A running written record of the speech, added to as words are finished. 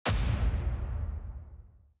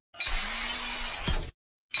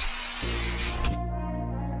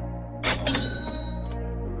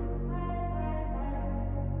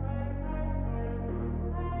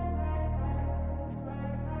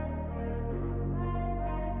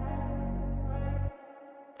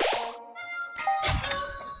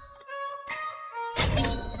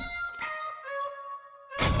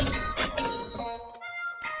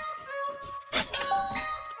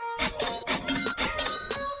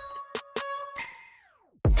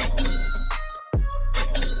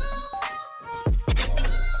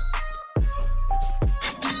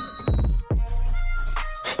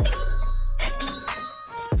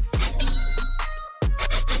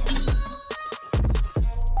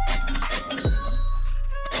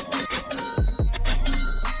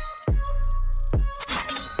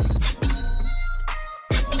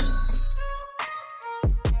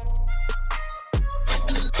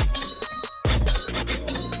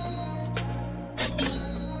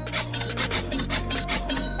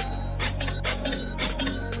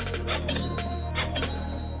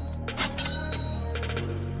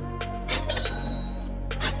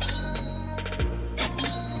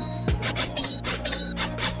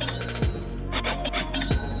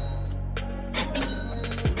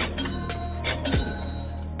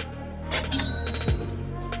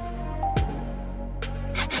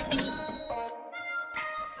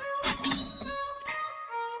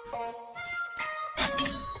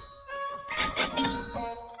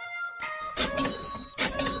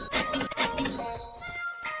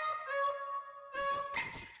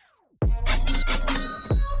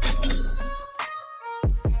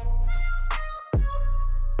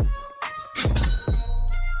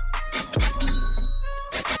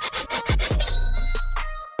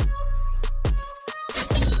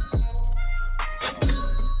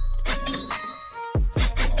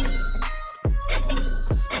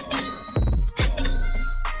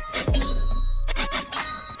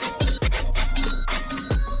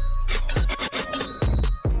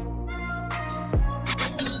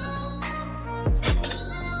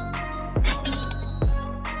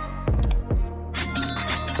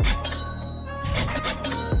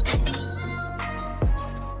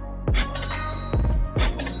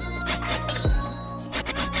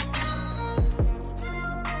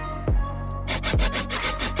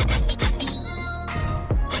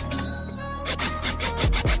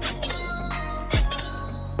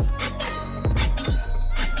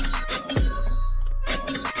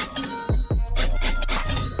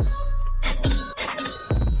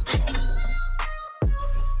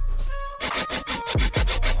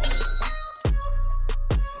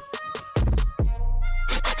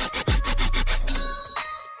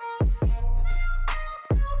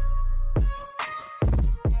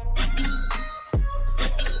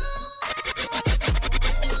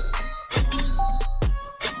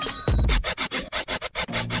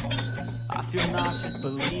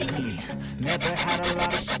believe me. Never had a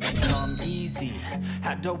lot of shit come easy.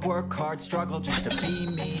 Had to work hard, struggle just to be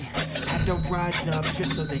me. Had to rise up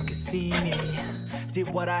just so they could see me. Did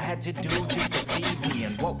what I had to do just to feed me.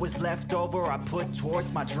 And what was left over I put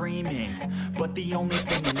towards my dreaming. But the only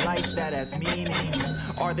thing in life that has meaning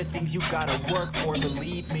are the things you gotta work for,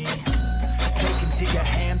 believe me. Take into your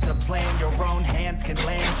hands a plan, your own hands can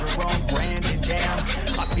land your own brand. And damn,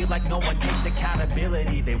 I feel like no one takes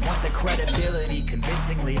accountability. They want the credibility,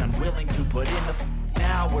 convincingly unwilling to put in the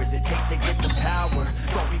hours it takes to get some power.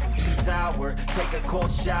 Don't be f***ing sour, take a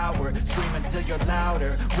cold shower. Scream until you're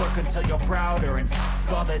louder, work until you're prouder. And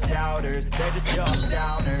f*** all the doubters, they're just young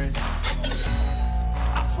downers.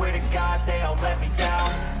 I swear to God they all let me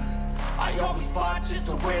down. I always fought just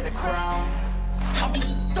to wear the crown. I'm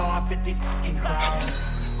f***ed off at these f***ing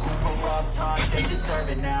clowns who were all taught they deserve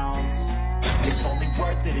an ounce. It's only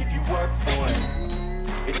worth it if you work for it.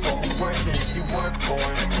 It's only worth it if you work for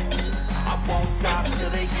it. I won't stop till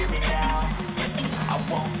they hear me now. I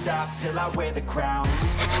won't stop till I wear the crown.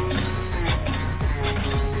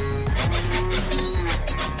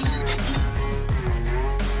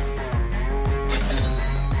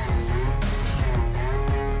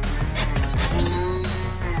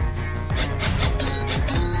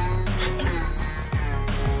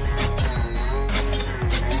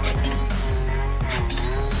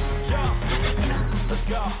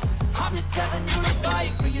 I'm just telling you to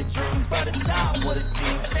fight for your dreams, but it's not what it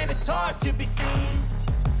seems. Man, it's hard to be seen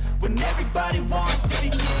when everybody wants to be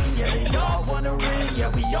king. Yeah, they all wanna ring,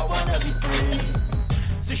 yeah, we all wanna be free.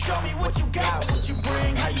 So show me what you got, what you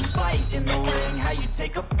bring, how you fight in the ring, how you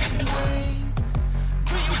take a f***ing swing.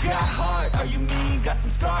 Do you got heart, are you mean? Got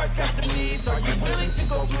some scars, got some needs, are you willing to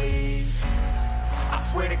go bleed? I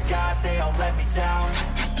swear to God they all let me down.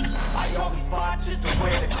 I always fought just to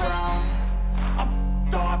wear the crown. I'm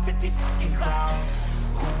off at these f***ing clowns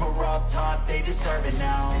who were all taught they deserve an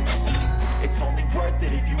ounce. It's only worth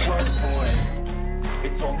it if you work for it.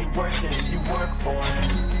 It's only worth it if you work for it.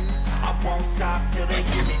 I won't stop till they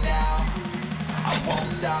hear me now. I won't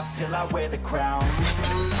stop till I wear the crown.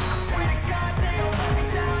 I swear to God they all let me